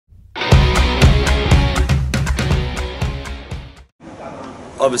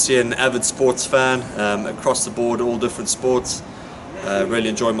Obviously an avid sports fan, across the board, all different sports. Really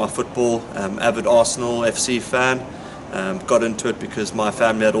enjoy my football. Avid Arsenal FC fan. Got into it because my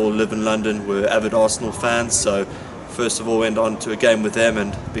family that all live in London were avid Arsenal fans, so first of all went on to a game with them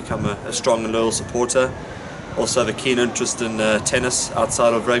and become a strong and loyal supporter. Also have a keen interest in tennis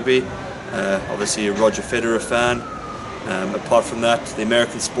outside of rugby. Obviously a Roger Federer fan. Apart from that, the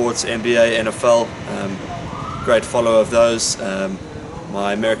American sports, NBA, NFL, great follower of those.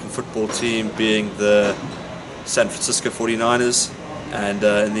 My American football team being the San Francisco 49ers, and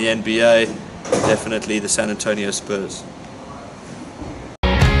in the NBA, definitely the San Antonio Spurs.